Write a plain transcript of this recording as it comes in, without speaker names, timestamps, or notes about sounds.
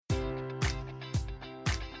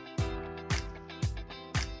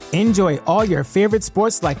Enjoy all your favorite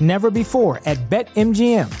sports like never before at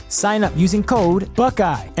BetMGM. Sign up using code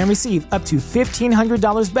Buckeye and receive up to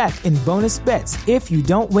 $1,500 back in bonus bets if you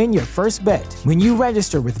don't win your first bet. When you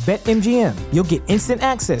register with BetMGM, you'll get instant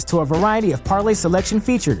access to a variety of parlay selection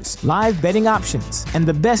features, live betting options, and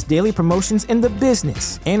the best daily promotions in the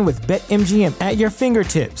business. And with BetMGM at your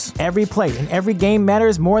fingertips, every play and every game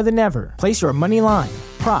matters more than ever. Place your money line,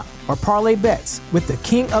 prop, or parlay bets with the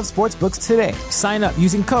king of sportsbooks today. Sign up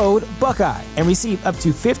using code Buckeye and receive up to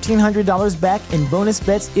 $1,500 back in bonus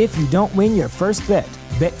bets if you don't win your first bet.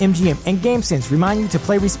 BetMGM and GameSense remind you to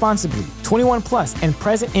play responsibly. 21 plus and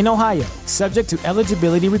present in Ohio, subject to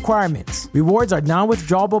eligibility requirements. Rewards are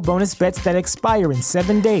non-withdrawable bonus bets that expire in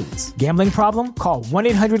 7 days. Gambling problem? Call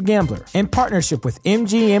 1-800-GAMBLER. In partnership with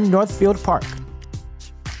MGM Northfield Park.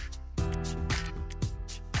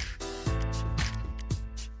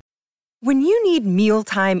 When you need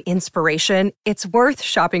mealtime inspiration, it's worth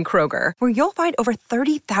shopping Kroger, where you'll find over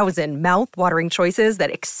 30,000 mouth-watering choices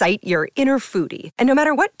that excite your inner foodie. And no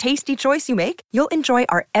matter what tasty choice you make, you'll enjoy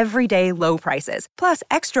our everyday low prices, plus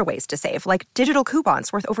extra ways to save, like digital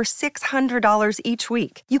coupons worth over $600 each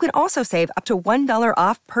week. You can also save up to $1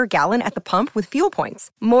 off per gallon at the pump with fuel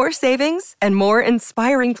points. More savings and more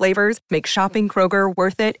inspiring flavors make shopping Kroger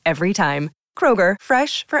worth it every time. Kroger,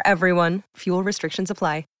 fresh for everyone. Fuel restrictions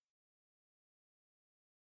apply.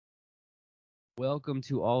 Welcome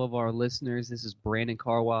to all of our listeners. This is Brandon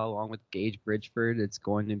Carwile along with Gage Bridgeford. It's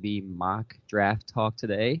going to be mock draft talk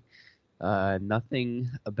today. Nothing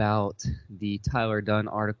about the Tyler Dunn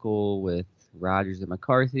article with Rodgers and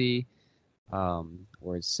McCarthy.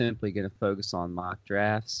 We're simply going to focus on mock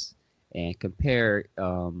drafts and compare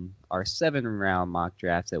our 7-round mock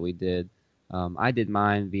drafts that we did. I did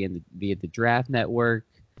mine via the Draft Network.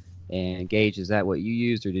 And Gage, is that what you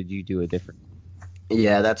used, or did you do a different?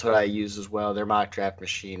 Yeah, that's what I use as well. Their mock draft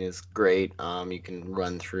machine is great. You can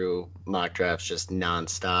run through mock drafts just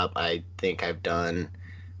nonstop. I think I've done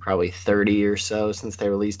probably 30 or so since they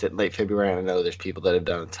released it in late February. I know there's people that have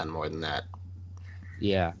done a ton more than that.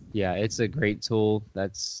 Yeah, it's a great tool.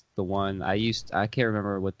 That's the one I used. I can't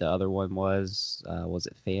remember what the other one was. Was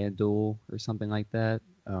it FanDuel or something like that?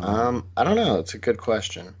 I don't know. It's a good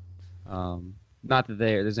question. Not that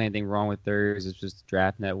there's anything wrong with theirs. It's just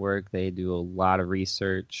Draft Network. They do a lot of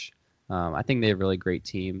research. I think they have a really great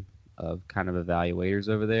team of kind of evaluators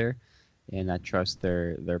over there, and I trust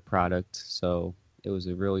their product. So it was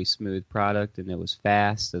a really smooth product, and it was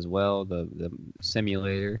fast as well, the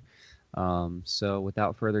simulator. So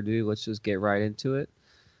without further ado, let's just get right into it.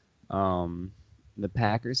 The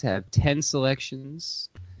Packers have 10 selections.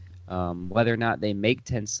 Whether or not they make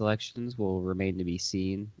 10 selections will remain to be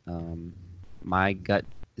seen. My gut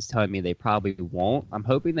is telling me they probably won't. I'm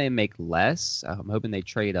hoping they make less. I'm hoping they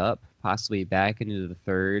trade up, possibly back into the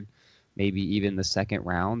third, maybe even the second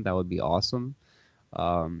round. That would be awesome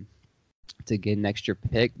to get an extra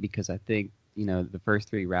pick, because I think, the first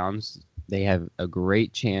 3 rounds, they have a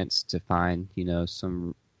great chance to find,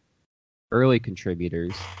 some early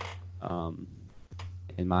contributors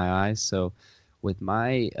in my eyes. So with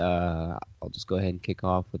my, I'll just go ahead and kick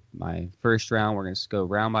off with my first round. We're going to go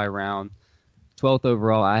round by round. 12th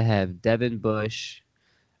overall, I have Devin Bush,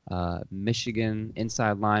 Michigan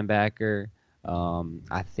inside linebacker.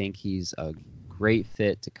 I think he's a great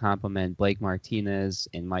fit to complement Blake Martinez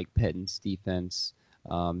and Mike Pettine's defense.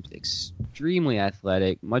 Extremely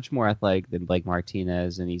athletic, much more athletic than Blake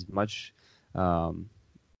Martinez, and he's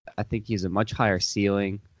I think he's a much higher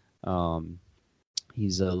ceiling.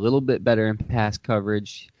 He's a little bit better in pass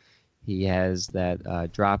coverage. He has that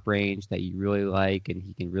drop range that you really like, and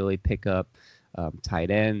he can really pick up tight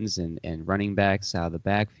ends and running backs out of the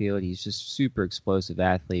backfield. He's just super explosive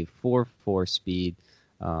athlete, 4.4 speed,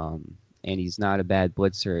 and he's not a bad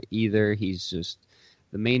blitzer either. He's just,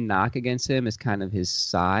 the main knock against him is kind of his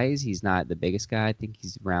size. He's not the biggest guy. I think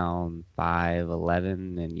he's around 5'11",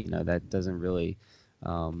 and that doesn't really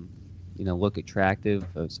look attractive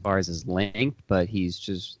as far as his length, but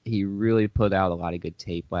he really put out a lot of good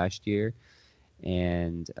tape last year.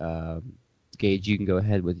 And Gage, you can go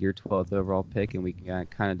ahead with your 12th overall pick, and we can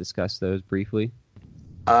kind of discuss those briefly.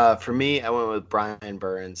 For me, I went with Brian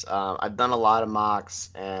Burns. I've done a lot of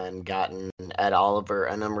mocks and gotten Ed Oliver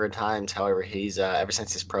a number of times. However, he's ever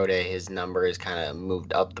since his pro day, his number has kind of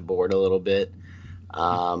moved up the board a little bit.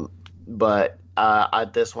 But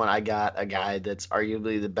at this one, I got a guy that's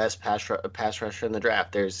arguably the best pass rusher in the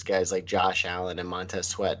draft. There's guys like Josh Allen and Montez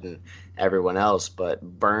Sweat and everyone else, but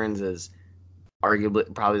Burns is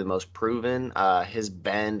arguably probably the most proven. His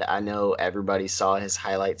bend, I know everybody saw his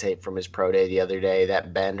highlight tape from his pro day the other day.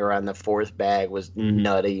 That bend around the fourth bag was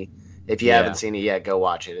nutty. If you haven't seen it yet, go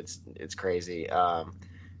watch it. It's crazy.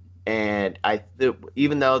 And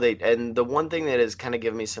even though the one thing that has kind of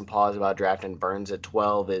given me some pause about drafting Burns at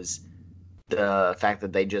 12 is the fact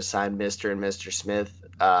that they just signed Mr. and Mr. Smith.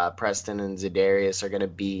 Preston and Za'Darius are going to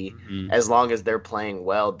be, as long as they're playing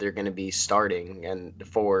well, they're going to be starting and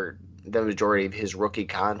for the majority of his rookie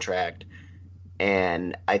contract.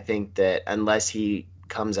 And I think that unless he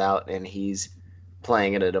comes out and he's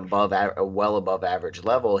playing at a well above average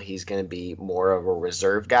level, he's going to be more of a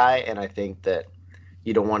reserve guy. And I think that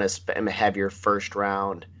you don't want to have your first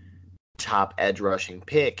round top edge rushing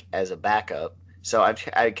pick as a backup. So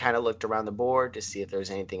I kind of looked around the board to see if there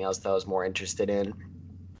was anything else that I was more interested in.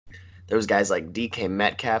 There was guys like DK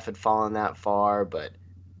Metcalf had fallen that far, but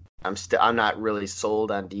I'm not really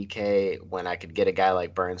sold on DK when I could get a guy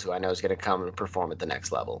like Burns who I know is going to come and perform at the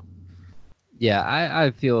next level. Yeah,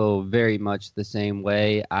 I feel very much the same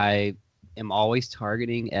way. I am always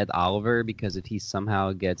targeting Ed Oliver because if he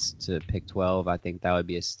somehow gets to pick 12, I think that would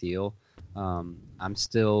be a steal. I'm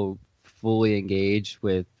still fully engaged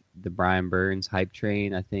with the Brian Burns hype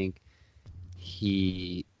train. I think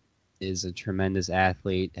he is a tremendous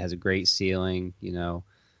athlete, has a great ceiling,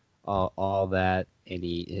 all that. And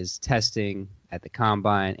his testing at the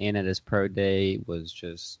combine and at his pro day was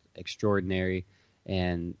just extraordinary.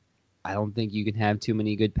 And I don't think you can have too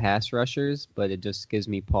many good pass rushers, but it just gives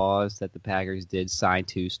me pause that the Packers did sign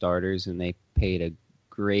 2 starters and they paid a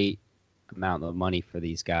great amount of money for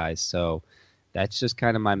these guys. So that's just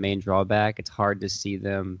kind of my main drawback. It's hard to see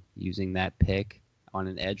them using that pick on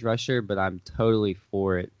an edge rusher, but I'm totally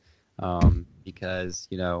for it because,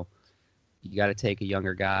 you got to take a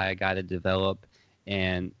younger guy, got to develop.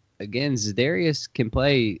 And again, Za'Darius can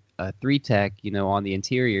play a 3-tech, on the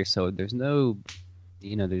interior. So there's no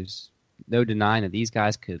denying that these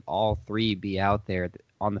guys could all 3 be out there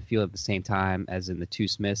on the field at the same time as in the 2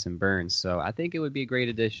 Smiths and Burns. So I think it would be a great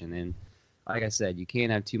addition. And like I said, you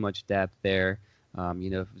can't have too much depth there.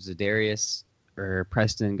 If Za'Darius or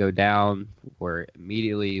Preston go down, we're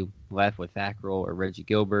immediately left with Fackrell or Reggie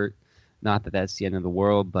Gilbert. Not that that's the end of the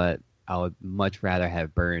world, but I would much rather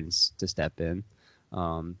have Burns to step in.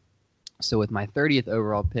 So with my 30th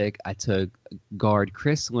overall pick, I took guard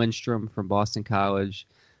Chris Lindstrom from Boston College.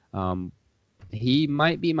 He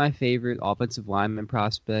might be my favorite offensive lineman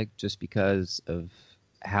prospect just because of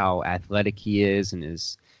how athletic he is and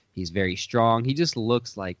he's very strong. He just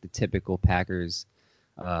looks like the typical Packers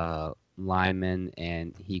lineman,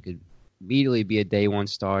 and he could immediately be a day one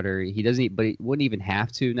starter. He wouldn't even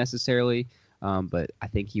have to necessarily, but I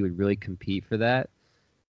think he would really compete for that.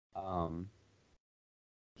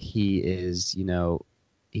 He is,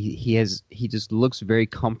 he just looks very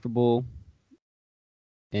comfortable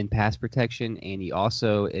in pass protection, and he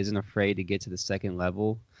also isn't afraid to get to the second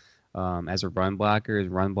level. As a run blocker, his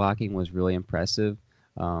run blocking was really impressive.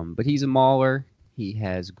 But he's a mauler. He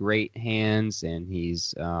has great hands, and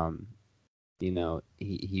he's,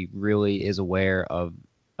 he really is aware of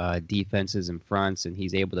defenses and fronts, and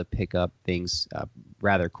he's able to pick up things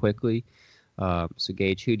rather quickly. So,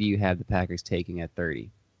 Gage, who do you have the Packers taking at 30?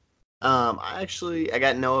 I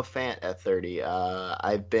got Noah Fant at 30.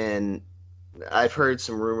 I've heard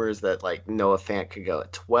some rumors that like Noah Fant could go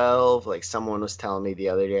at 12. Like someone was telling me the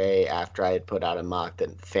other day after I had put out a mock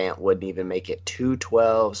that Fant wouldn't even make it to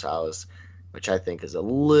 12. So which I think is a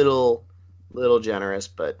little generous,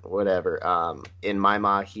 but whatever. In my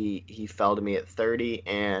mock, he fell to me at 30,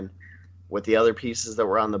 and with the other pieces that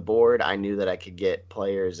were on the board, I knew that I could get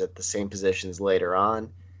players at the same positions later on,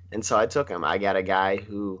 and so I took him. I got a guy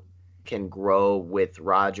who can grow with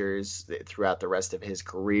Rodgers throughout the rest of his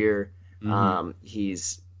career. Mm-hmm.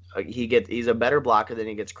 He's a better blocker than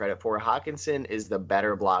he gets credit for. Hawkinson is the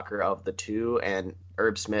better blocker of the two, and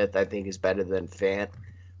Herb Smith I think is better than Fant,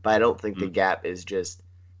 but I don't think the gap is just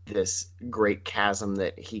this great chasm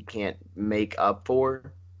that he can't make up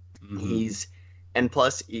for. Mm-hmm.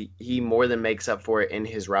 Plus he more than makes up for it in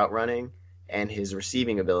his route running and his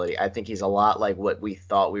receiving ability. I think he's a lot like what we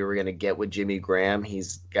thought we were going to get with Jimmy Graham.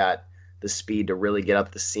 He's got the speed to really get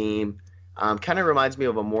up the seam. Kind of reminds me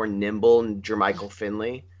of a more nimble Jermichael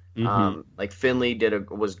Finley. Mm-hmm. Like Finley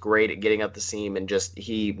was great at getting up the seam, and just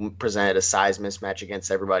he presented a size mismatch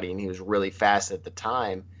against everybody, and he was really fast at the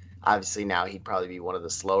time. Obviously now he'd probably be one of the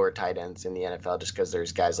slower tight ends in the NFL just because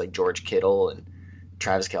there's guys like George Kittle and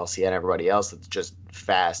Travis Kelce and everybody else that's just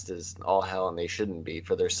fast as all hell, and they shouldn't be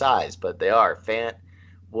for their size, but they are. Fant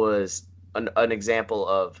was an example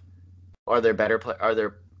of are there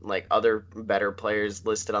like other better players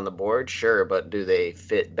listed on the board? Sure, but do they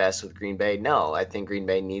fit best with Green Bay? No, I think Green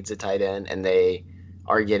Bay needs a tight end, and they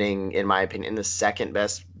are getting, in my opinion, the second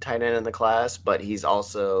best tight end in the class, but he's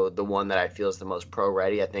also the one that I feel is the most pro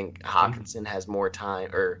ready. I think Hawkinson has more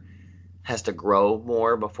time or has to grow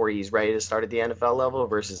more before he's ready to start at the NFL level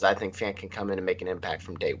versus I think Fant can come in and make an impact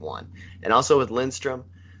from day one. And also with Lindstrom,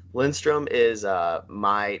 Lindstrom is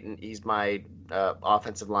he's my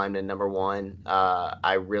offensive lineman number one.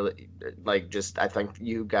 I really I think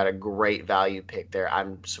you got a great value pick there.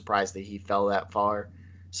 I'm surprised that he fell that far.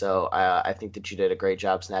 So I think that you did a great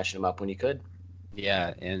job snatching him up when you could.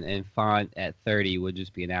 Yeah, and Font at 30 would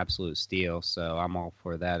just be an absolute steal. So I'm all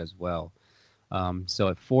for that as well. So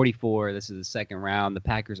at 44, this is the second round. The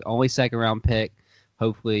Packers' only second round pick.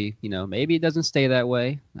 Hopefully, maybe it doesn't stay that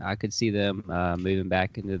way. I could see them moving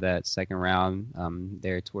back into that second round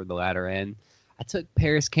there toward the latter end. I took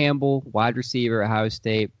Paris Campbell, wide receiver at Ohio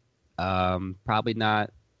State. Probably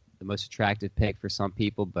not the most attractive pick for some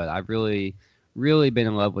people, but I've really, really been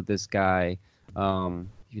in love with this guy, for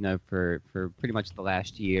pretty much the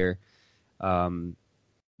last year.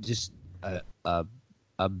 Just a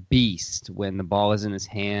beast when the ball is in his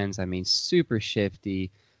hands. I mean, super shifty.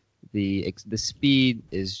 The speed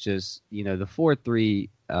is just, the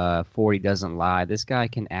 4.3 40 doesn't lie. This guy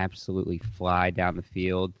can absolutely fly down the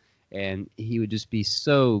field, and he would just be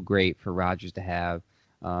so great for Rodgers to have.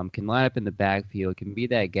 Can line up in the backfield, can be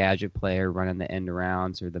that gadget player running the end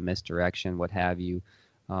arounds or the misdirection, what have you.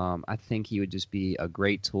 I think he would just be a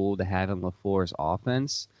great tool to have in LaFleur's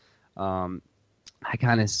offense. I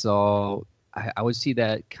kind of saw... I would see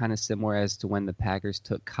that kind of similar as to when the Packers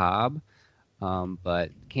took Cobb.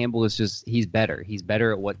 But Campbell is he's better. He's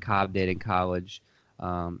better at what Cobb did in college.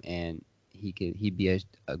 And he'd be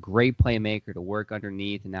a great playmaker to work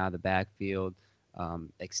underneath and out of the backfield,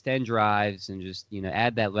 extend drives, and just,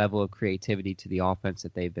 add that level of creativity to the offense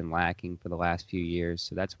that they've been lacking for the last few years.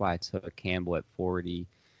 So that's why I took Campbell at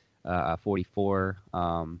 44.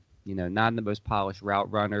 Not the most polished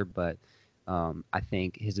route runner, but I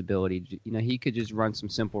think his ability, he could just run some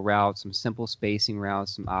simple routes, some simple spacing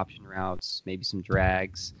routes, some option routes, maybe some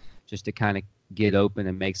drags, just to kind of get open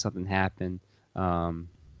and make something happen. And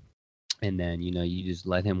then, you just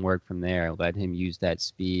let him work from there, let him use that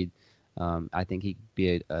speed. I think he could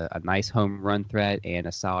be a nice home run threat and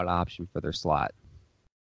a solid option for their slot.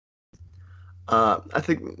 I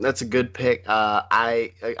think that's a good pick.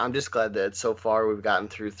 I'm just glad that so far we've gotten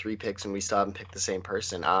through 3 picks and we still haven't picked the same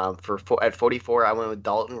person. At 44, I went with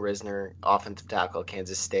Dalton Risner, offensive tackle,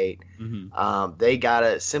 Kansas State. Mm-hmm. They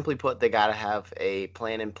gotta have a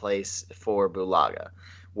plan in place for Bulaga.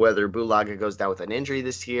 Whether Bulaga goes down with an injury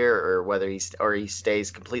this year or whether he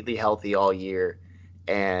stays completely healthy all year,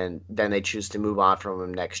 and then they choose to move on from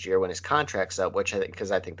him next year when his contract's up,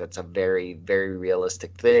 because I think that's a very, very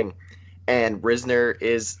realistic thing. And Risner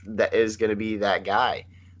is going to be that guy.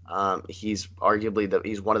 He's arguably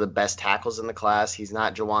he's one of the best tackles in the class. He's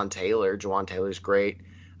not Jawan Taylor. Jawan Taylor's great.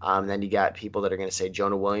 Then you got people that are going to say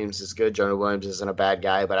Jonah Williams is good. Jonah Williams isn't a bad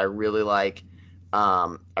guy, but I really like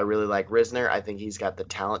Risner. I think he's got the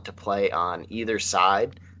talent to play on either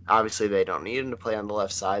side. Obviously, they don't need him to play on the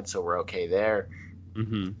left side, so we're okay there.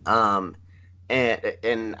 Mm-hmm.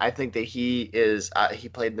 And I think that he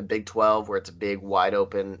played in the Big 12 where it's a big wide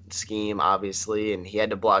open scheme, obviously, and he had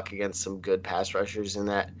to block against some good pass rushers in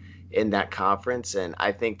that conference. And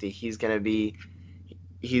I think that he's gonna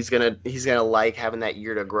like having that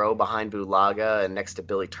year to grow behind Bulaga and next to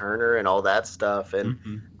Billy Turner and all that stuff.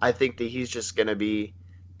 And I think that he's just gonna be,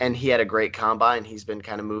 and he had a great combine. He's been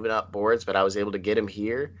kind of moving up boards, but I was able to get him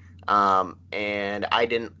here. And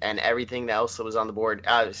everything else that was on the board,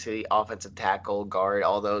 obviously offensive tackle, guard,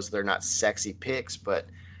 all those, they're not sexy picks, but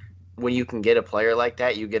when you can get a player like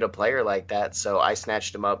that, you get a player like that. So I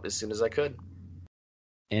snatched him up as soon as I could.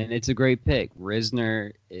 And it's a great pick.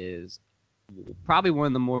 Risner is probably one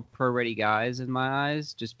of the more pro-ready guys in my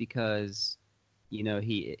eyes, just because,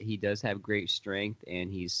 he does have great strength and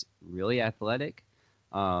he's really athletic.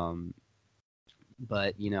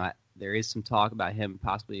 But, there is some talk about him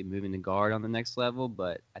possibly moving to guard on the next level,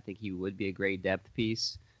 but I think he would be a great depth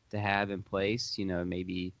piece to have in place,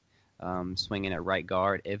 maybe swinging at right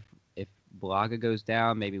guard. If Bulaga goes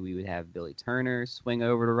down, maybe we would have Billy Turner swing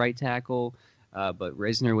over to right tackle, but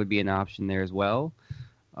Risner would be an option there as well.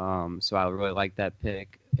 So I really like that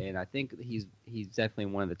pick, and I think he's definitely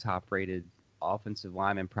one of the top-rated offensive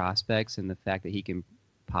lineman prospects, and the fact that he can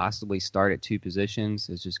possibly start at 2 positions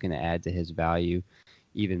is just going to add to his value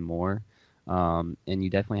even more. And you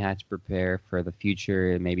definitely have to prepare for the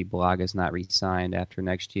future, and maybe Bulaga's not re-signed after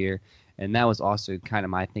next year. And that was also kind of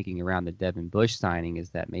my thinking around the Devin Bush signing, is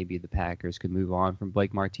that maybe the Packers could move on from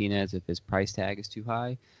Blake Martinez if his price tag is too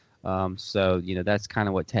high. So, that's kind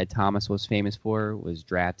of what Ted Thomas was famous for, was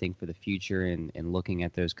drafting for the future and looking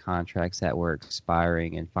at those contracts that were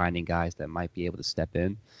expiring and finding guys that might be able to step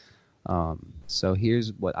in. So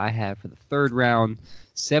here's what I have for the third round,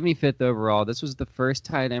 75th overall. This was the first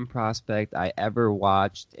tight end prospect I ever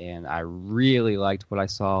watched, and I really liked what I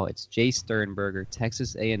saw. It's Jay Sternberger,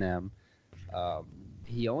 Texas A&M. I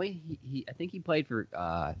think he played for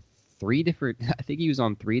three different. I think he was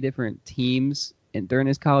on three different teams during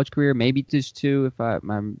his college career, maybe just two, if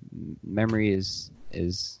my memory is.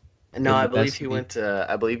 No, I believe he went to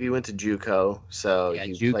JUCO. So yeah,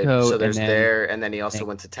 he JUCO, played, so there's and then he also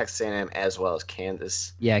went to Texas A&M as well as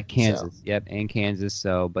Kansas. Yeah, Kansas. So. Yep, and Kansas.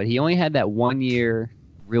 So, but he only had that 1 year.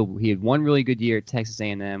 He had one really good year at Texas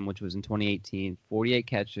A&M, which was in 2018. 48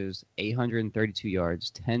 catches, 832 yards,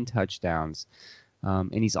 10 touchdowns,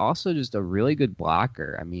 and he's also just a really good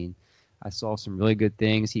blocker. I mean, I saw some really good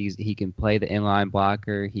things. He can play the inline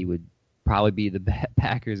blocker. He would probably be the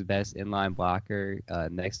Packers' best inline blocker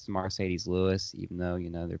next to Marcedes Lewis, even though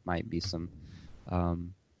there might be some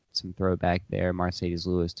throwback there. Marcedes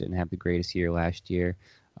Lewis didn't have the greatest year last year,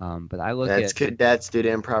 but I look that's due to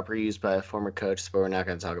improper use by a former coach, but we're not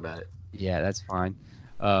going to talk about it. Yeah, that's fine.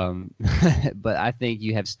 But I think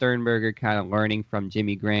you have Sternberger kind of learning from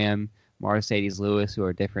Jimmy Graham, Marcedes Lewis, who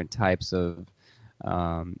are different types of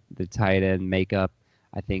the tight end makeup.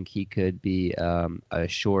 I think he could be a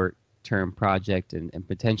short-term project and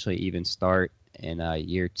potentially even start in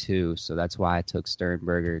year 2. So that's why I took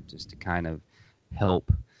Sternberger, just to kind of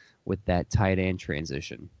help with that tight end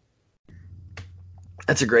transition.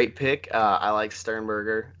 That's a great pick. I like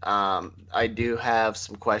Sternberger. I do have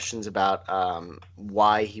some questions about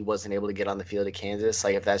why he wasn't able to get on the field at Kansas.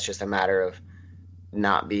 Like if that's just a matter of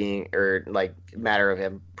not being, or like matter of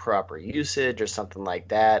improper usage or something like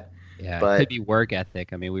that. Yeah, but it could be work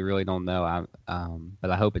ethic. I mean, we really don't know. But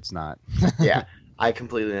I hope it's not. Yeah, I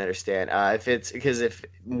completely understand. If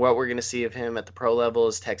what we're going to see of him at the pro level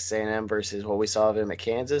is Texas A&M versus what we saw of him at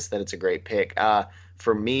Kansas, then it's a great pick.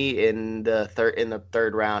 For me, in the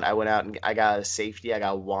third round, I went out and I got a safety. I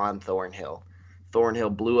got Juan Thornhill. Thornhill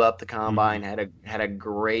blew up the combine. Had a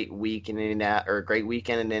great week in great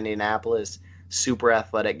weekend in Indianapolis. Super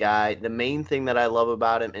athletic guy. The main thing that I love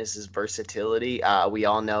about him is his versatility. We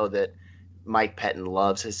all know that Mike Pettin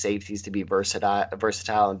loves his safeties to be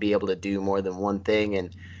versatile and be able to do more than one thing.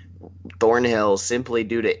 And Thornhill, simply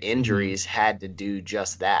due to injuries, had to do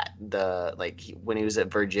just that. When he was at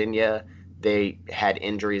Virginia, they had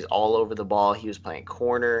injuries all over the ball. He was playing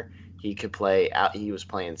corner. He could play out. He was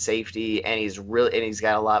playing safety, and he's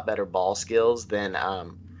got a lot better ball skills than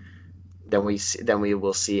we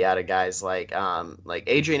will see out of guys like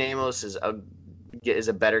Adrian Amos is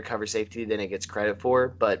a better cover safety than it gets credit for,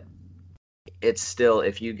 but it's still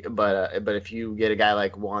if you get a guy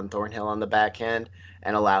like Juan Thornhill on the back end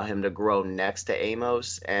and allow him to grow next to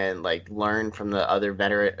Amos and like learn from the other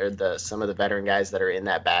some of the veteran guys that are in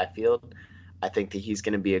that backfield, I think that he's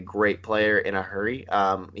going to be a great player in a hurry.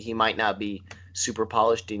 He might not be super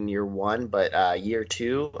polished in year 1, but year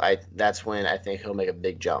 2, that's when I think he'll make a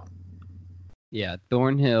big jump. Yeah,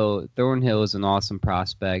 Thornhill is an awesome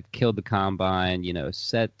prospect. Killed the combine,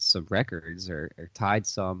 set some records or tied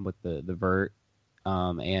some with the vert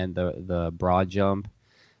and the broad jump,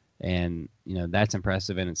 and that's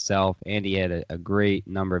impressive in itself. And he had a great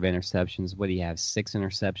number of interceptions. What did he have? 6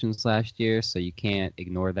 interceptions last year, so you can't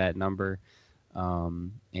ignore that number.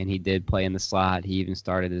 And he did play in the slot. He even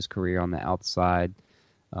started his career on the outside.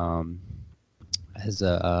 As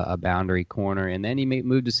a boundary corner, and then he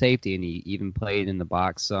moved to safety, and he even played in the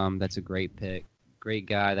box some. That's a great pick. Great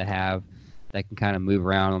guy to have that can kind of move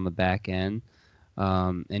around on the back end.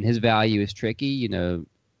 And his value is tricky.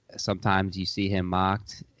 Sometimes you see him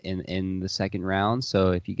mocked in the second round.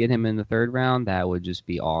 So if you get him in the third round, that would just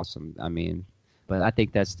be awesome. I mean, but I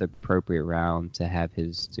think that's the appropriate round to have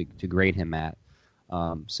to grade him at.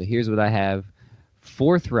 So here's what I have.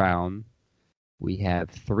 Fourth round. We have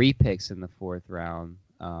 3 picks in the fourth round.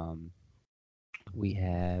 I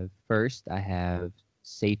have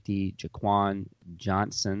safety Jaquan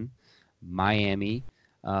Johnson, Miami.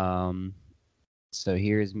 So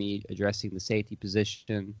here's me addressing the safety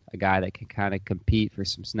position, a guy that can kind of compete for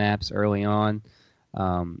some snaps early on.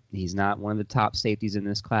 He's not one of the top safeties in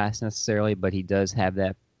this class necessarily, but he does have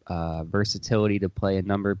that versatility to play a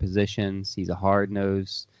number of positions. He's a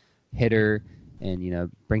hard-nosed hitter and,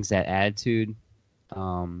 brings that attitude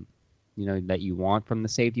that you want from the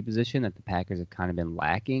safety position that the Packers have kind of been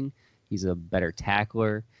lacking. He's a better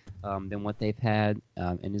tackler than what they've had,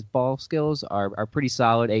 and his ball skills are pretty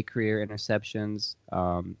solid. 8 career interceptions.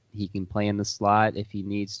 He can play in the slot if he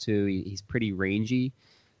needs to. He's pretty rangy.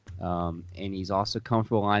 And he's also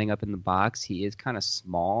comfortable lining up in the box. He is kind of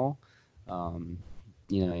small, and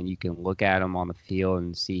you can look at him on the field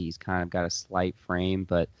and see he's kind of got a slight frame,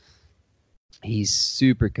 but he's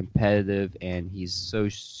super competitive and he's so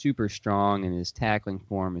super strong, and his tackling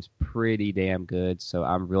form is pretty damn good. So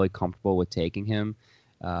I'm really comfortable with taking him,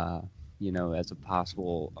 as a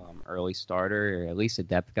possible early starter, or at least a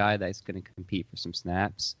depth guy that's going to compete for some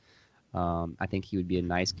snaps. I think he would be a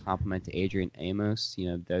nice complement to Adrian Amos.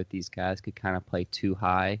 Both these guys could kind of play too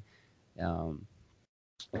high,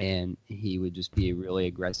 and he would just be really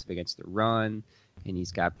aggressive against the run, and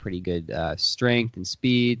he's got pretty good strength and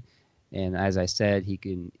speed. And as I said, he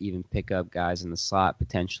can even pick up guys in the slot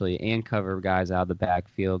potentially and cover guys out of the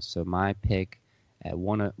backfield. So my pick at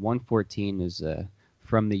 114 is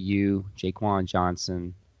from the U, Jaquan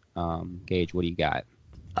Johnson. Gage, what do you got?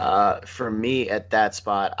 For me at that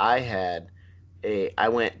spot, I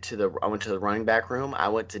went to the running back room. I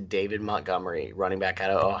went to David Montgomery, running back out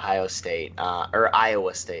of Ohio State, or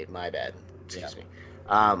Iowa State. My bad. Excuse me.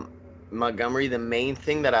 Montgomery, the main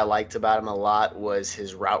thing that I liked about him a lot was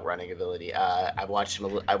his route running ability. I watched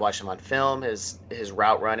him on film. His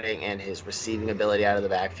route running and his receiving ability out of the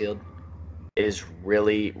backfield is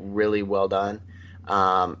really, really well done.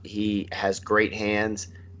 He has great hands.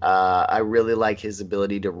 I really like his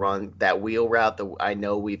ability to run that wheel route that I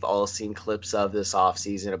know we've all seen clips of this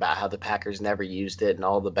offseason about how the Packers never used it and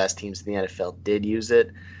all the best teams in the NFL did use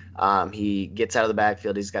it. He gets out of the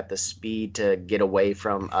backfield. He's got the speed to get away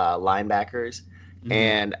from linebackers. Mm-hmm.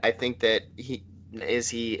 And I think that is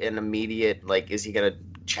he an immediate, is he going to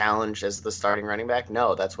challenge as the starting running back?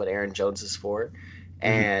 No, that's what Aaron Jones is for. Mm-hmm.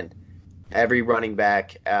 And every running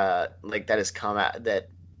back that has come out that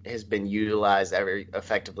has been utilized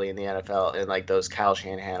effectively in the NFL and those Kyle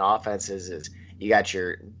Shanahan offenses is you got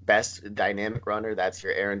your best dynamic runner, that's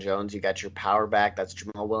your Aaron Jones. You got your power back, that's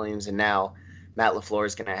Jamal Williams. And now Matt LaFleur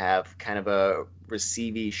is going to have kind of a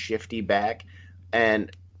receivy, shifty back. And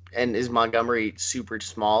is Montgomery super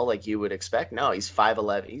small like you would expect? No, he's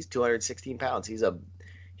 5'11". He's 216 pounds. He's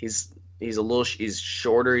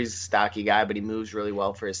shorter. He's a stocky guy, but he moves really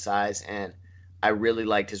well for his size. And I really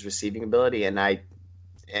liked his receiving ability. And I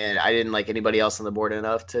didn't like anybody else on the board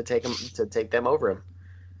enough to take them over him.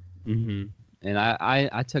 Mm-hmm. And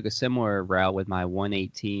I took a similar route with my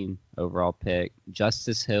 118 overall pick,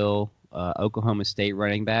 Justice Hill, Oklahoma State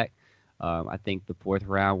running back. I think the fourth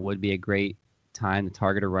round would be a great time to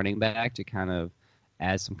target a running back to kind of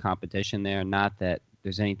add some competition there. Not that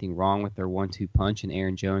there's anything wrong with their 1-2 punch in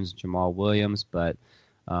Aaron Jones and Jamal Williams, but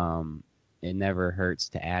it never hurts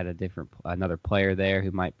to add another player there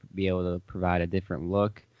who might be able to provide a different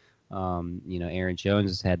look. Aaron Jones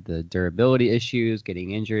has had the durability issues,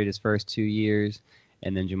 getting injured his first 2 years,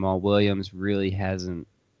 and then Jamal Williams really hasn't.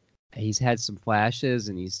 He's had some flashes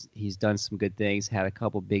and he's done some good things, had a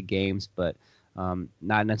couple big games, but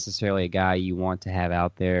not necessarily a guy you want to have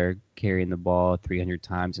out there carrying the ball 300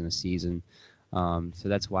 times in a season. So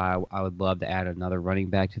that's why I would love to add another running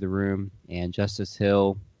back to the room. And Justice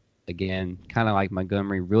Hill, again, kind of like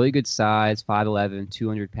Montgomery, really good size, 5'11",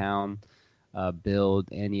 200-pound build,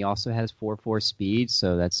 and he also has 4.4 speed,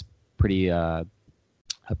 so that's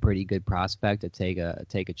a pretty good prospect to take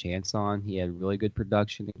a chance on. He had really good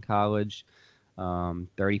production in college,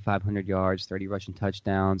 3,500 yards, 30 rushing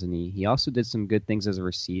touchdowns, and he also did some good things as a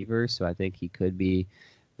receiver. So I think he could be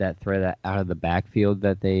that threat out of the backfield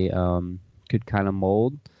that they could kind of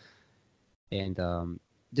mold. And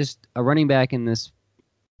just a running back in this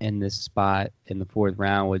spot in the fourth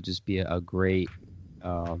round would just be a great.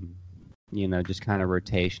 Just kind of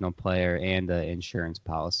rotational player and an insurance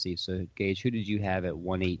policy. So, Gage, who did you have at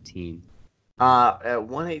 118? At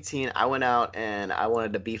 118, I went out and I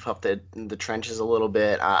wanted to beef up the trenches a little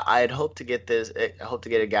bit. I had hoped to get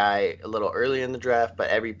a guy a little earlier in the draft, but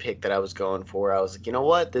every pick that I was going for, I was like, you know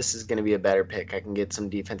what? This is going to be a better pick. I can get some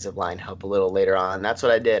defensive line help a little later on. And that's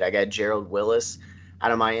what I did. I got Gerald Willis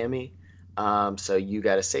out of Miami. So you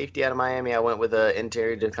got a safety out of Miami. I went with an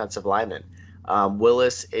interior defensive lineman.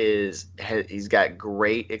 Willis he's got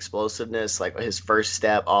great explosiveness. Like his first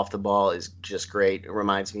step off the ball is just great. It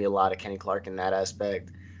reminds me a lot of Kenny Clark in that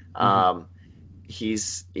aspect. Mm-hmm.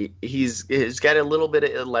 He's got a little bit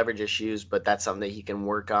of leverage issues, but that's something that he can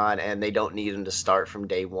work on. And they don't need him to start from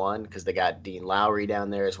day one because they got Dean Lowry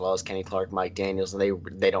down there as well as Kenny Clark, Mike Daniels, and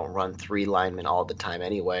they don't run three linemen all the time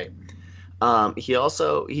anyway.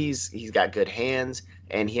 He's got good hands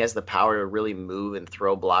and he has the power to really move and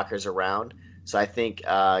throw blockers around. So I think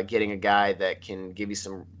getting a guy that can give you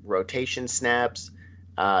some rotation snaps,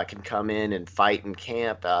 can come in and fight in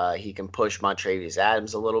camp. He can push Montravius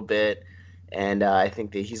Adams a little bit, And I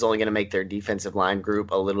think that he's only going to make their defensive line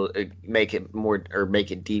group a little, make it more or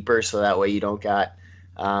make it deeper, so that way you don't got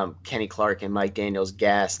Kenny Clark and Mike Daniels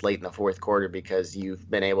gassed late in the fourth quarter because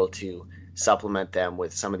you've been able to supplement them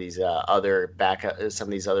with some of these other backup, some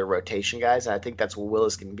of these other rotation guys. And I think that's what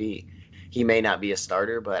Willis can be. He may not be a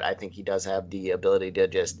starter, but I think he does have the ability to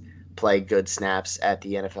just play good snaps at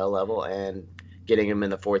the NFL level. And getting him in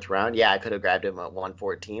the fourth round, yeah, I could have grabbed him at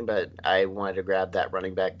 114, but I wanted to grab that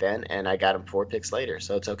running back then, and I got him 4 picks later,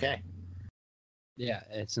 so it's okay. Yeah,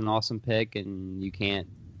 it's an awesome pick, and you can't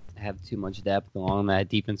have too much depth along that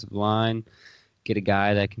defensive line. Get a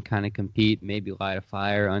guy that can kind of compete, maybe light a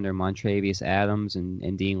fire under Montravius Adams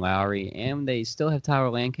and Dean Lowry, and they still have Tyler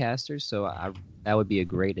Lancaster, so that would be a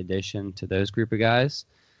great addition to those group of guys.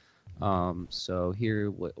 So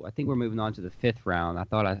here, I think we're moving on to the 5th round.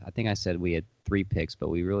 I think I said we had 3 picks,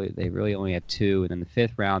 but they really only have 2. And in the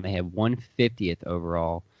 5th round, they have 150th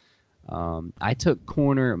overall. I took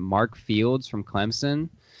corner Mark Fields from Clemson,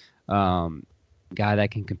 guy that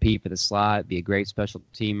can compete for the slot, be a great special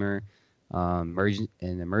teamer, an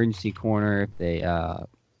emergency corner if they,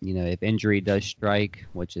 if injury does strike,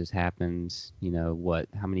 which has happened,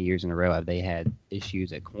 how many years in a row have they had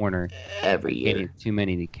issues at corner? Every year. Too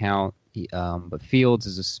many to count. But Fields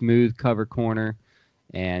is a smooth cover corner,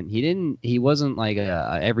 and he wasn't like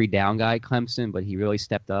a every down guy at Clemson, but he really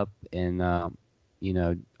stepped up and, on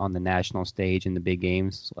the national stage in the big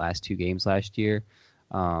games, last 2 games last year.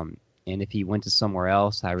 And if he went to somewhere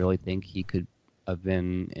else, I really think he could have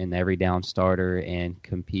been an every down starter and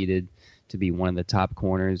competed to be one of the top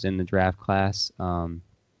corners in the draft class.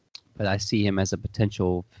 But I see him as a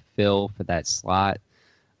potential fill for that slot.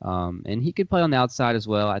 And he could play on the outside as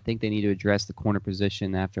well. I think they need to address the corner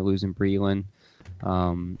position after losing Breeland.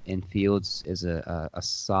 And Fields is a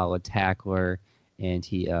solid tackler, and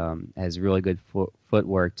he has really good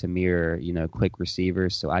footwork to mirror, quick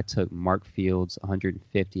receivers. So I took Mark Fields,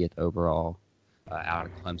 150th overall, out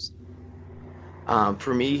of Clemson.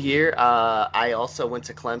 For me here, I also went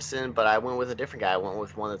to Clemson, but I went with a different guy. I went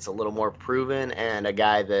with one that's a little more proven and a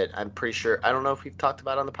guy that I'm pretty sure, I don't know if we've talked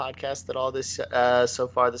about on the podcast at all this so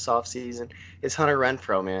far this offseason, is Hunter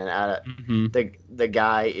Renfrow, man. The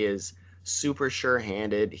guy is super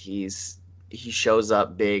sure-handed. He shows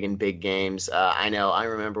up big in big games. I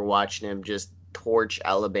remember watching him just torch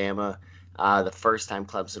Alabama the first time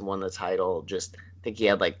Clemson won the title. I think he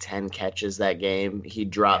had like 10 catches that game. He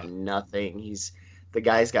dropped nothing. The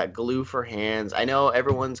guy's got glue for hands. I know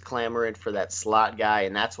everyone's clamoring for that slot guy,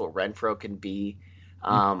 and that's what Renfrow can be.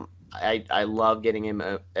 I love getting him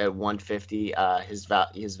at 150.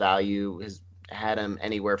 His value has had him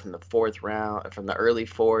anywhere from the 4th round, from the early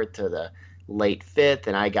 4th to the late 5th,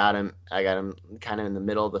 and I got him kind of in the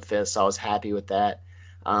middle of the 5th, so I was happy with that.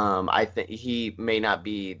 I think he may not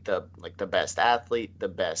be the best athlete, the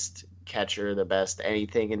best catcher, the best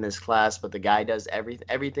anything in this class, but the guy does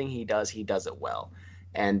everything he does it well.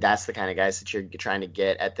 And that's the kind of guys that you're trying to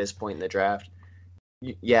get at this point in the draft.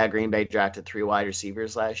 Yeah, Green Bay drafted 3 wide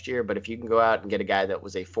receivers last year, but if you can go out and get a guy that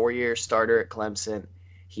was a 4-year starter at Clemson,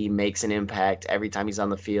 he makes an impact every time he's on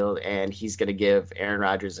the field, and he's going to give Aaron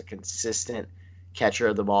Rodgers a consistent catcher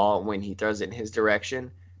of the ball. When he throws it in his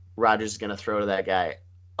direction, Rodgers is going to throw to that guy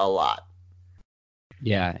a lot.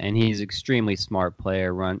 Yeah, and he's an extremely smart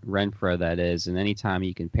player, Renfrow that is, and anytime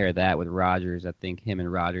you can pair that with Rodgers, I think him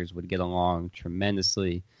and Rodgers would get along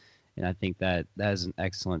tremendously, and I think that is an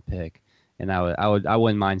excellent pick, and I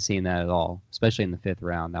wouldn't mind seeing that at all, especially in the 5th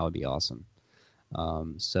round. That would be awesome.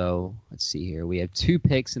 So let's see here. We have 2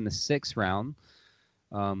 picks in the 6th round.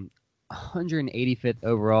 185th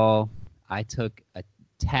overall, I took a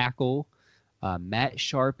tackle. Matt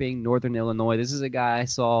Sharping, Northern Illinois. This is a guy I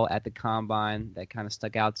saw at the Combine that kind of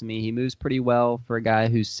stuck out to me. He moves pretty well for a guy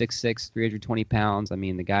who's 6'6", 320 pounds. I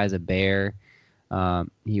mean, the guy's a bear.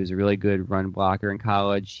 He was a really good run blocker in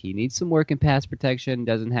college. He needs some work in pass protection.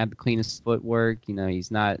 Doesn't have the cleanest footwork.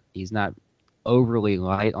 He's not overly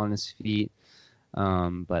light on his feet.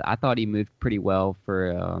 But I thought he moved pretty well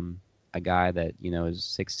for a guy that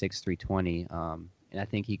is 6'6", 320. And I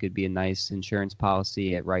think he could be a nice insurance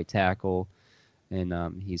policy at right tackle.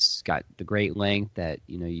 And he's got the great length that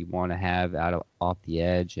you want to have off the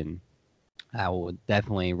edge, and I would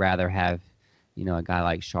definitely rather have a guy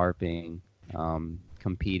like Sharping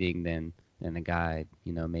competing than a guy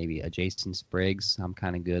maybe a Jason Spriggs. I'm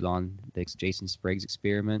kind of good on the Jason Spriggs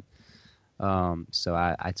experiment, so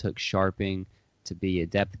I took Sharping to be a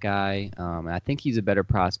depth guy, and I think he's a better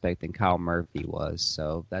prospect than Kyle Murphy was.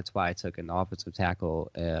 So that's why I took an offensive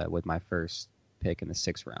tackle with my first pick in the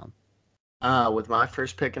 6th round. With my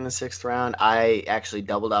first pick in the 6th round, I actually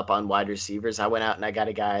doubled up on wide receivers. I went out and I got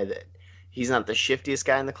a guy that He's not the shiftiest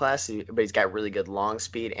guy in the class, but he's got really good long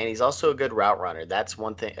speed, and he's also a good route runner. That's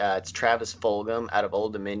one thing. It's Travis Fulgham out of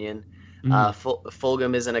Old Dominion. Mm.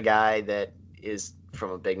 Fulgham isn't a guy that is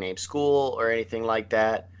from a big name school or anything like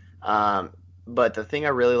that. But the thing I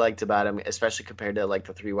really liked about him, especially compared to like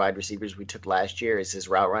the 3 wide receivers we took last year, is his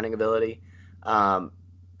route running ability.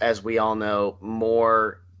 As we all know,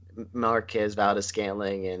 Marquez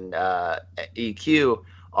Valdez-Scantling and EQ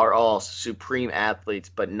are all supreme athletes,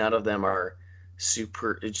 but none of them are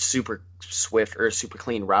super swift or super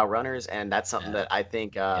clean route runners, and that's something that I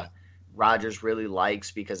think Rodgers really likes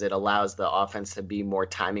because it allows the offense to be more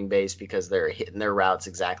timing based because they're hitting their routes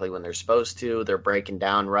exactly when they're supposed to. They're breaking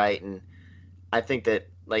down right, and I think that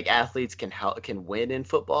like athletes can win in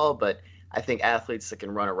football, but I think athletes that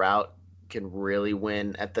can run a route can really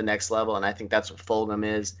win at the next level, and I think that's what Fulgham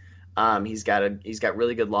is. He's got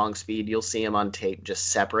really good long speed. You'll see him on tape just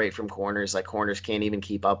separate from corners. Like corners can't even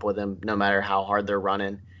keep up with him, no matter how hard they're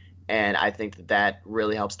running. And I think that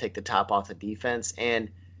really helps take the top off the defense. And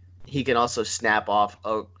he can also snap off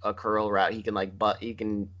a curl route. He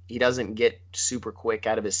doesn't get super quick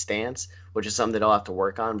out of his stance, which is something that he'll have to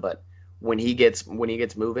work on. But when he gets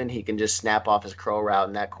moving, he can just snap off his curl route,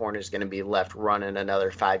 and that corner is going to be left running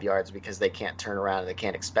another 5 yards because they can't turn around and they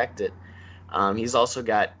can't expect it. He's also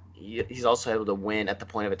able to win at the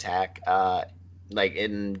point of attack, like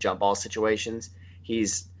in jump ball situations.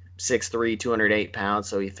 He's 6'3", 208 pounds,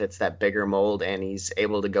 so he fits that bigger mold, and he's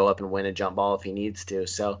able to go up and win a jump ball if he needs to.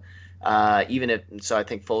 So I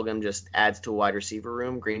think Fulgham just adds to a wide receiver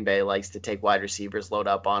room. Green Bay likes to take wide receivers, load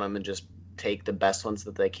up on them, and just take the best ones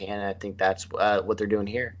that they can. And I think that's what they're doing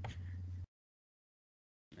here.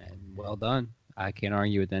 And well done. I can't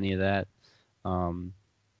argue with any of that.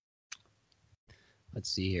 Let's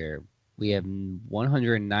see here. We have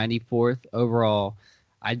 194th overall.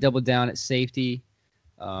 I doubled down at safety.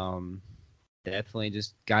 Definitely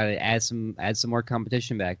just got to add some more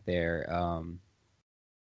competition back there.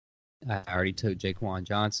 I already took Jaquan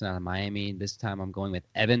Johnson out of Miami. This time I'm going with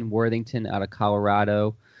Evan Worthington out of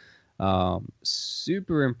Colorado.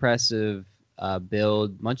 Super impressive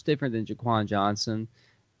build, much different than Jaquan Johnson.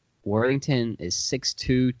 Worthington is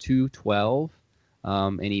 6'2", 212.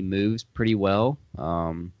 And he moves pretty well.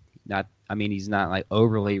 He's not like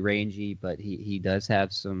overly rangy, but he does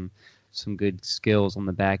have some good skills on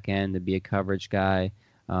the back end to be a coverage guy.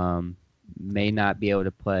 May not be able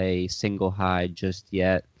to play single high just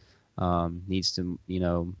yet. Needs to,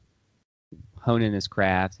 hone in his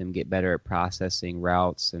craft and get better at processing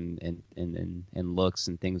routes and looks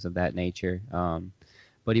and things of that nature.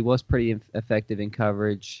 But he was pretty effective in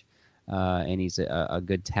coverage. And he's a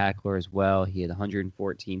good tackler as well. He had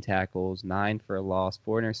 114 tackles, 9 for a loss,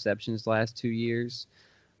 4 interceptions the last 2 years.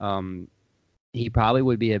 He probably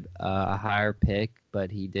would be a higher pick,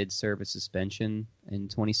 but he did serve a suspension in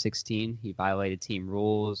 2016. He violated team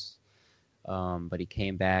rules, but he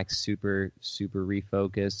came back super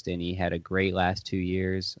refocused, and he had a great last 2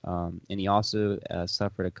 years. And he also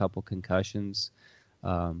suffered a couple concussions.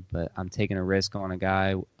 But I'm taking a risk on a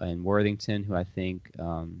guy in Worthington who I think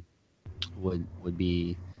would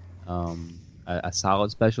be a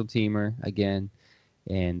solid special teamer again,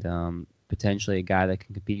 and potentially a guy that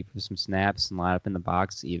can compete for some snaps and line up in the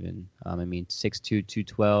box even. 6'2",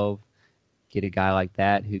 212, get a guy like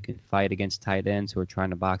that who can fight against tight ends who are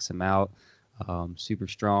trying to box him out. Super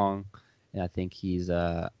strong, and I think he's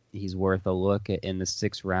worth a look in the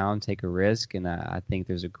 6th round. Take a risk, and I think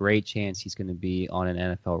there's a great chance he's going to be on an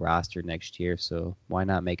NFL roster next year, so why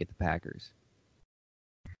not make it the Packers?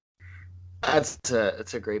 That's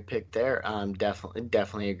a great pick there.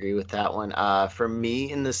 Definitely agree with that one. For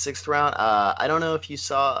me in the 6th round, I don't know if you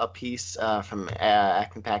saw a piece from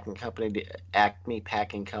Acme Packing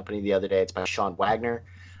Company the other day. It's by Sean Wagner.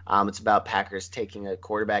 It's about Packers taking a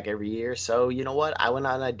quarterback every year. So you know what? I went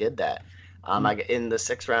out and I did that. In the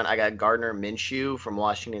 6th round, I got Gardner Minshew from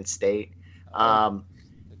Washington State.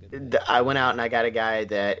 I went out and I got a guy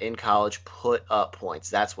that in college put up points.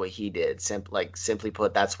 That's what he did. Simply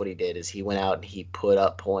put, that's what he did. Is he went out and he put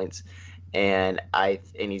up points, and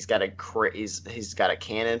he's got a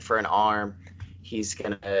cannon for an arm. He's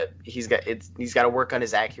got to work on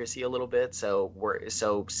his accuracy a little bit.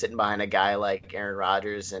 So sitting behind a guy like Aaron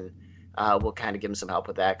Rodgers, and we'll kind of give him some help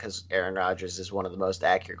with that because Aaron Rodgers is one of the most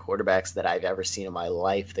accurate quarterbacks that I've ever seen in my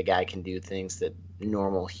life. The guy can do things that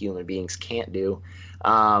normal human beings can't do.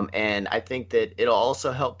 And I think that it'll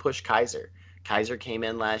also help push Kaiser. Kaiser came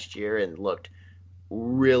in last year and looked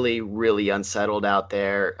really, really unsettled out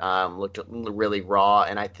there, looked really raw.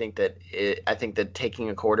 And I think that taking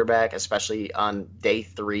a quarterback, especially on day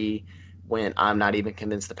 3, when I'm not even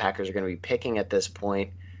convinced the Packers are going to be picking at this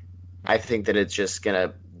point, I think that it's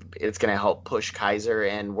gonna help push Kaiser.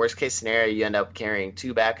 And worst case scenario, you end up carrying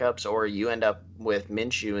two backups, or you end up with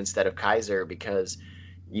Minshew instead of Kaiser because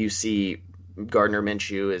you see Gardner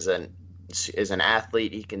Minshew is an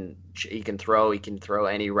athlete. He can throw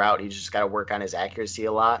any route. He's just got to work on his accuracy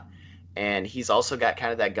a lot. And he's also got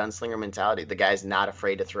kind of that gunslinger mentality. The guy's not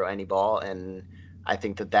afraid to throw any ball, and I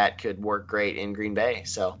think that could work great in Green Bay.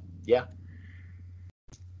 So yeah.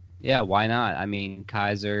 Yeah, why not? I mean,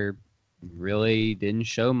 Kaiser really didn't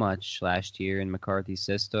show much last year in McCarthy's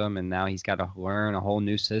system, and now he's got to learn a whole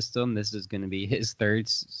new system. This is going to be his third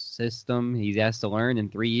system he has to learn in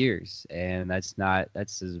 3 years, and that's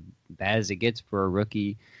as bad as it gets for a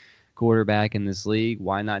rookie quarterback in this league.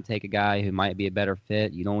 Why not take a guy who might be a better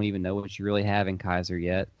fit? You don't even know what you really have in Kaiser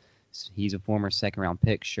yet. He's a former second-round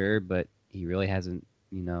pick, sure, but he really hasn't,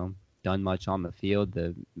 done much on the field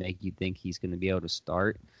to make you think he's going to be able to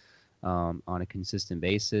start on a consistent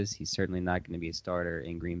basis. He's certainly not going to be a starter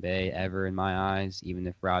in Green Bay ever in my eyes. Even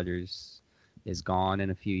if Rodgers is gone in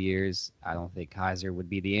a few years, I don't think Kaiser would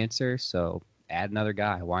be the answer. So add another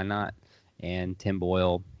guy. Why not? And Tim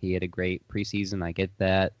Boyle, he had a great preseason. I get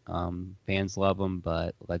that. Fans love him,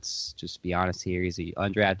 but let's just be honest here. He's an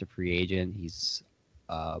undrafted free agent. He's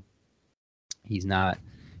not.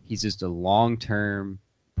 He's just a long-term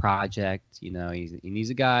project. He's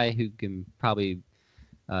a guy who can probably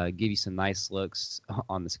give you some nice looks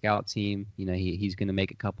on the scout team. He's going to make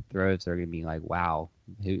a couple throws that are going to be like, wow,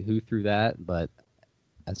 who threw that? But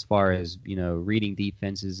as far as, reading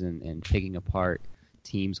defenses and picking apart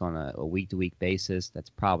teams on a week-to-week basis, that's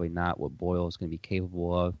probably not what Boyle is going to be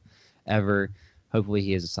capable of ever. Hopefully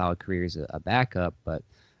he has a solid career as a backup, but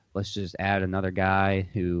let's just add another guy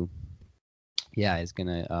who, is going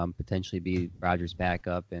to potentially be Rodgers'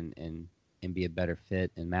 backup and be a better fit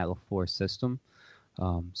in Matt LaFleur's system.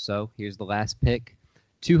 So here's the last pick,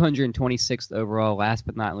 226th overall. Last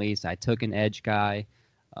but not least, I took an edge guy.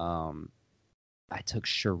 I took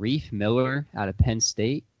Sharif Miller out of Penn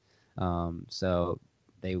State. So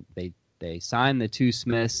they signed the two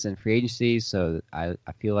Smiths in free agency, so I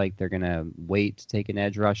feel like they're gonna wait to take an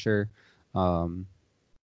edge rusher.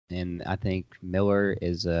 And I think Miller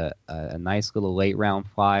is a nice little late round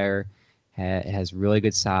flyer. Has really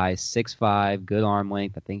good size, 6'5", good arm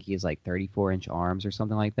length. I think he has like 34-inch arms or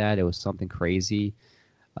something like that. It was something crazy.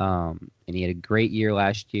 And he had a great year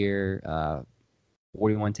last year,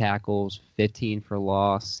 41 tackles, 15 for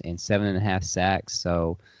loss, and 7.5 sacks.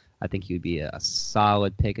 So I think he would be a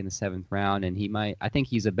solid pick in the 7th round. And I think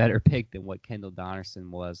he's a better pick than what Kendall Donnerson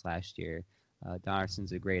was last year.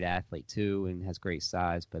 Donnerson's a great athlete too and has great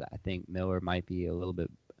size, but I think Miller might be a little bit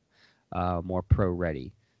more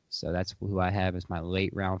pro-ready. So that's who I have as my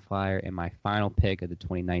late round flyer and my final pick of the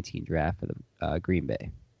 2019 draft for the Green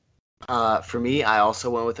Bay. For me, I also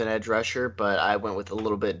went with an edge rusher, but I went with a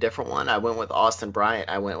little bit different one. I went with Austin Bryant.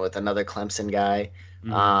 I went with another Clemson guy.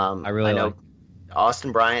 I know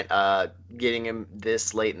Austin Bryant, getting him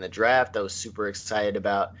this late in the draft, I was super excited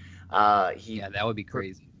about. That would be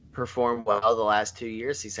crazy. Performed well the last 2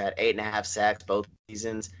 years. He's had 8.5 sacks both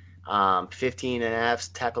seasons.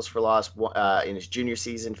 15.5 tackles for loss in his junior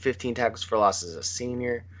season, 15 tackles for loss as a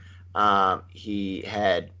senior. He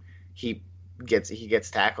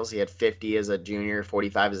gets tackles. He had 50 as a junior,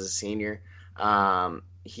 45 as a senior.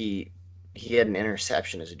 He had an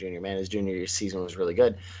interception as a junior. Man, his junior season was really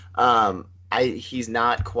good. He's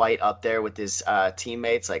not quite up there with his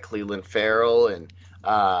teammates like Cleveland Farrell and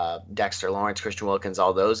Dexter Lawrence, Christian Wilkins,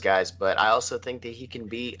 all those guys, but I also think that he can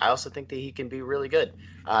be really good.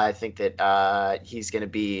 I think that he's going to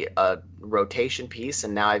be a rotation piece,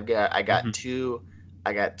 and now I got two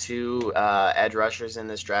edge rushers in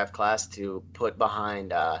this draft class to put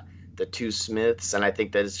behind the two Smiths, and I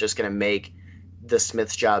think that it's just going to make the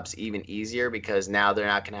Smiths' jobs even easier because now they're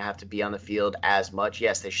not going to have to be on the field as much.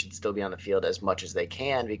 Yes, they should still be on the field as much as they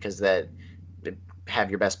can because they have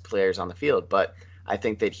your best players on the field, but I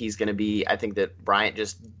think that I think that Bryant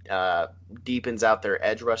just deepens out their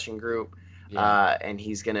edge rushing group, and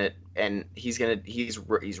he's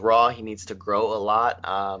raw. He needs to grow a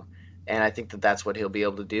lot, and I think that that's what he'll be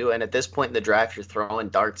able to do. And at this point in the draft, you're throwing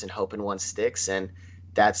darts and hoping one sticks, and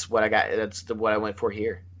that's what I got. That's what I went for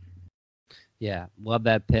here. Yeah, love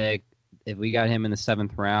that pick. If we got him in the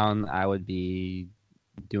 7th round, I would be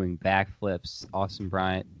doing backflips. Austin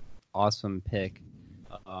Bryant, awesome pick.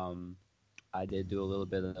 I did do a little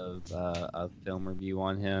bit of a film review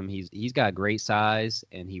on him. He's got great size,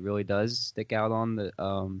 and he really does stick out on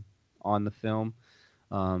the film.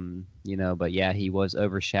 But yeah, he was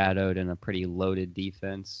overshadowed in a pretty loaded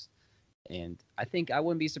defense. And I think I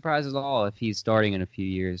wouldn't be surprised at all if he's starting in a few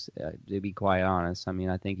years, to be quite honest. I mean,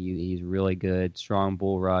 I think he's really good, strong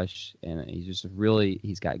bull rush, and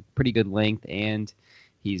he's got pretty good length, and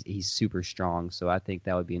he's super strong. So I think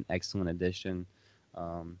that would be an excellent addition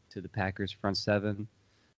to the Packers front seven.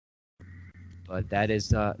 But that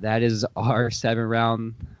is our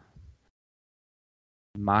 7-round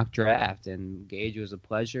mock draft, and Gage, was a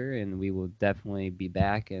pleasure, and we will definitely be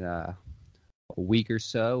back in a week or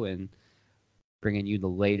so and bringing you the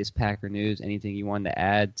latest Packer news. Anything you wanted to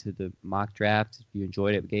add to the mock draft? If you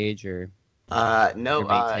enjoyed it, Gage, or no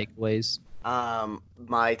takeaways?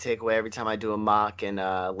 My takeaway every time I do a mock and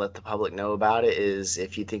let the public know about it is,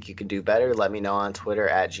 if you think you can do better, let me know on Twitter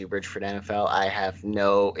at GBridgeFordNFL. I have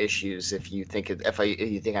no issues if you think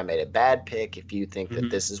you think I made a bad pick, if you think that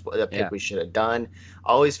this is a pick we should have done.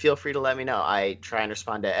 Always feel free to let me know. I try and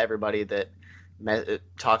respond to everybody that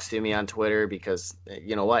talks to me on Twitter, because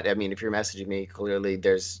you know what? I mean, if you're messaging me, clearly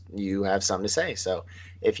you have something to say. So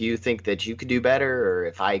if you think that you could do better, or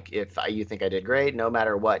if you think I did great, no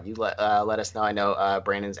matter what, you let us know. I know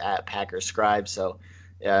Brandon's at Packers Scribe, so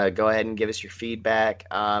go ahead and give us your feedback.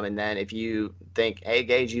 And then if you think, hey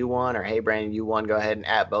Gage, you won, or hey Brandon, you won, go ahead and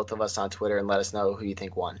at both of us on Twitter and let us know who you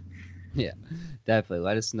think won. Yeah, definitely.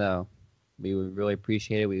 Let us know. We would really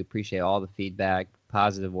appreciate it. We appreciate all the feedback,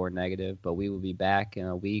 positive or negative. But we will be back in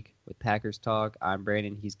a week with Packers Talk. I'm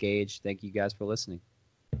Brandon. He's Gage. Thank you guys for listening.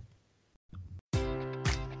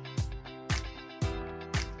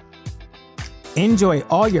 Enjoy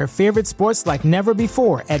all your favorite sports like never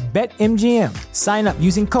before at BetMGM. Sign up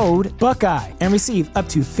using code Buckeye and receive up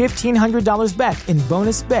to $1,500 back in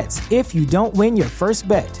bonus bets if you don't win your first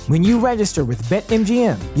bet. When you register with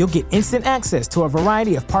BetMGM, you'll get instant access to a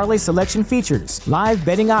variety of parlay selection features, live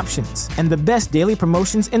betting options, and the best daily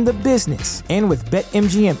promotions in the business. And with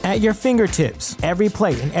BetMGM at your fingertips, every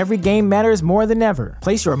play and every game matters more than ever.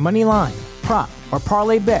 Place your money line, prop, or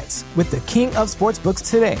parlay bets with the king of sportsbooks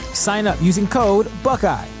today. Sign up using code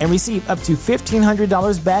Buckeye and receive up to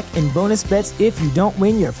 $1,500 back in bonus bets if you don't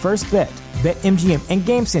win your first bet. BetMGM and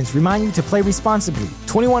GameSense remind you to play responsibly.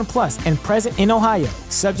 21 plus and present in Ohio,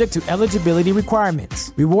 subject to eligibility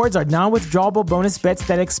requirements. Rewards are non-withdrawable bonus bets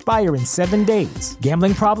that expire in 7 days.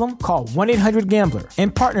 Gambling problem? Call 1-800-GAMBLER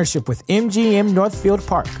in partnership with MGM Northfield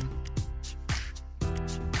Park.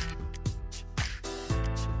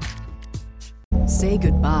 Say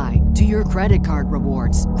goodbye to your credit card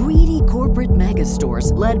rewards. Greedy corporate mega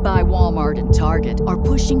stores, led by Walmart and Target, are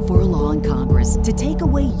pushing for a law in Congress to take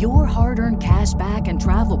away your hard-earned cash back and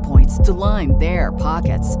travel points to line their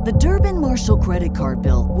pockets. The Durbin-Marshall credit card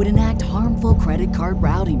bill would enact harmful credit card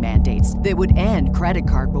routing mandates that would end credit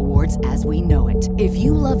card rewards as we know it. If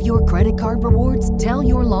you love your credit card rewards, tell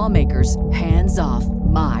your lawmakers, hands off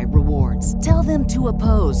my rewards. Tell them to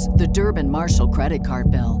oppose the Durbin-Marshall credit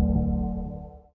card bill.